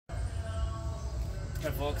Hi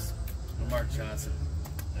folks, I'm Mark Johnson,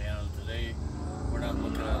 and today we're not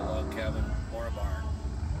looking at a log cabin or a barn.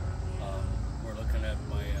 We're looking at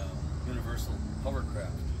my universal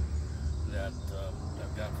hovercraft that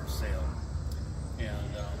I've got for sale,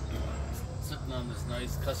 and sitting on this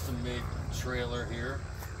nice custom-made trailer here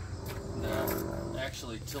that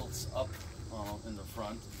actually tilts up in the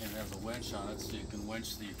front and has a winch on it, so you can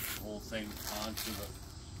winch the whole thing onto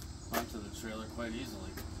the trailer quite easily.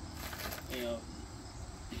 And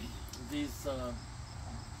these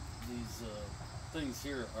things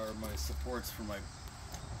here are my supports for my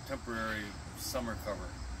temporary summer cover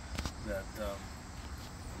that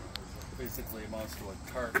basically amounts to a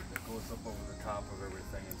tarp that goes up over the top of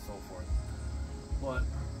everything and so forth. But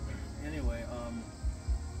anyway,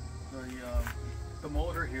 the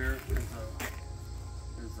motor here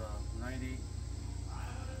is a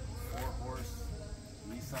 94 horse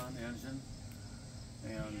Nissan engine,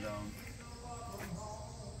 and the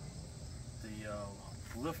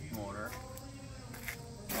lift motor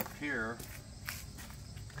up here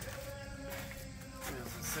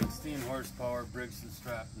is a 16 horsepower Briggs &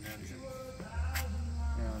 Stratton engine,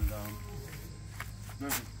 and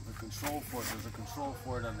there's a control for it. There's a control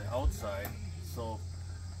for it on the outside, so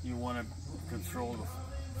you want to control the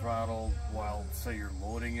throttle while, say, you're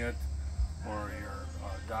loading it or you're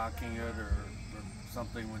docking it or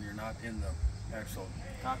something when you're not in the actual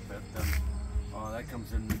cockpit. Then that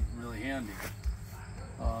comes in really handy.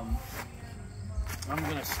 I'm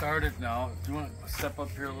going to start it now. If you want to step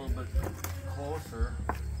up here a little bit closer.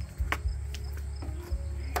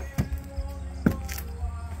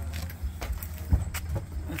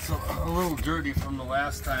 It's a little dirty from the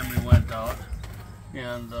last time we went out,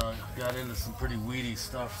 and got into some pretty weedy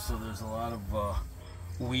stuff, so there's a lot of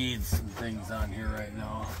weeds and things on here right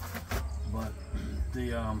now. But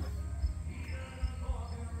the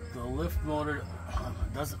lift motor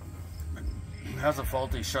has a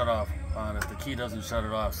faulty shutoff on it. The key doesn't shut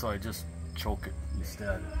it off, so I just choke it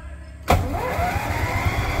instead.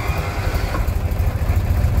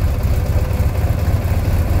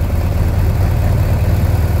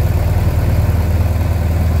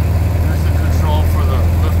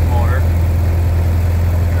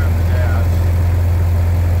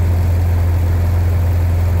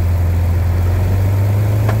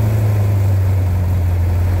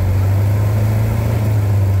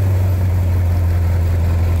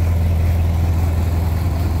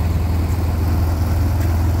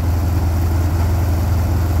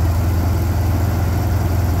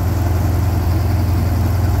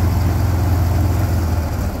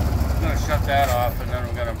 That off, and then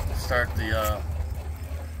we're going to start the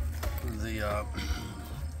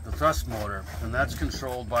thrust motor, and that's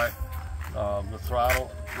controlled by the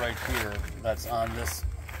throttle right here. That's on this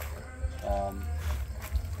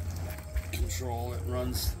control. It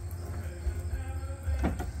runs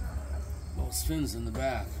those fins in the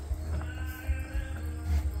back.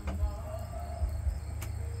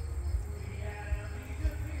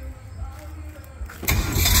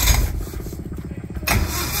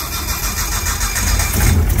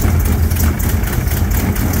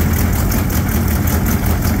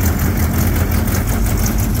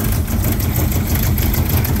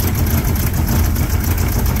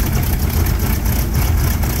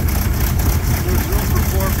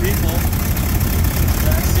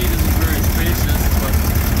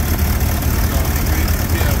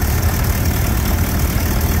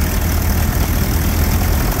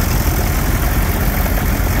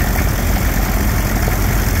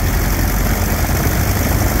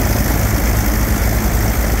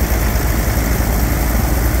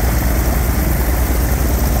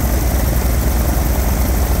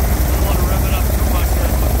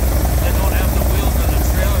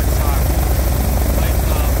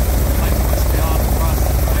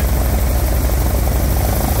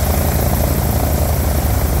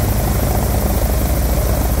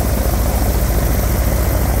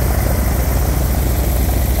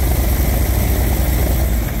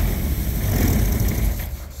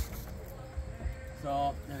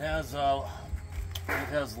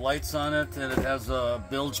 It has lights on it, and it has a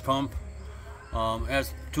bilge pump. It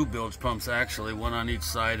has two bilge pumps actually, one on each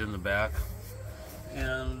side in the back,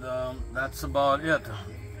 and that's about it.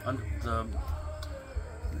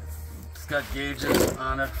 It's got gauges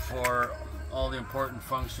on it for all the important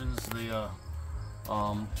functions. The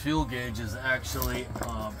fuel gauge is actually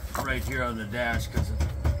right here on the dash, because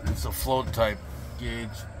it's a float type gauge,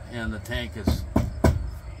 and the tank is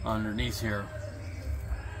underneath here.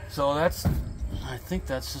 So I think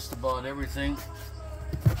that's just about everything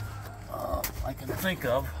I can think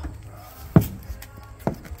of.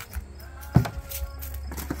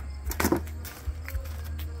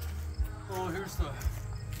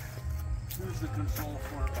 here's the control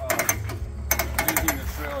for raising the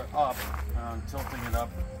trailer up and tilting it up,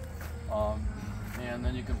 and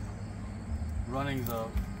then you can running the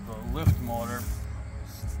lift motor,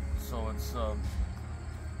 so it's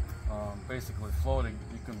basically floating.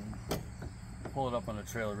 You can pull it up on the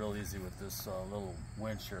trailer real easy with this little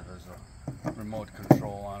winch here. There's a remote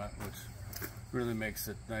control on it, which really makes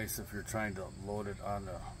it nice if you're trying to load it on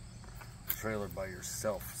the trailer by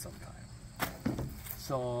yourself sometime.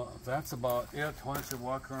 So that's about it. Why don't you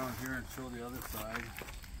walk around here and show the other side.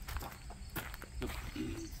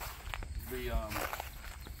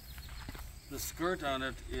 The skirt on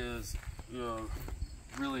it is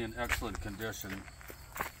really in excellent condition.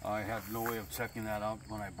 I had no way of checking that out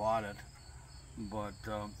when I bought it, but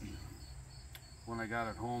when I got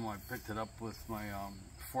it home, I picked it up with my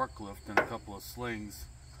forklift and a couple of slings,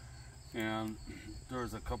 and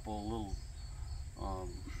there's a couple of little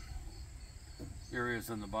areas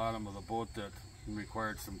in the bottom of the boat that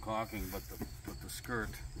required some caulking, but the skirt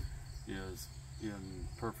is in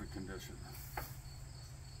perfect condition.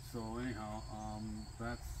 So anyhow,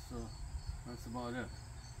 that's about it.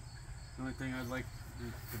 The only thing I'd like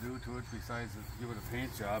to do to it, besides give it a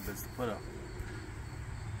paint job, is to put a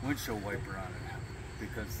windshield wiper on it,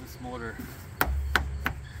 because this motor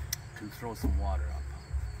can throw some water up.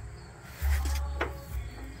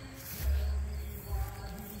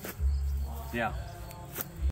 Yeah.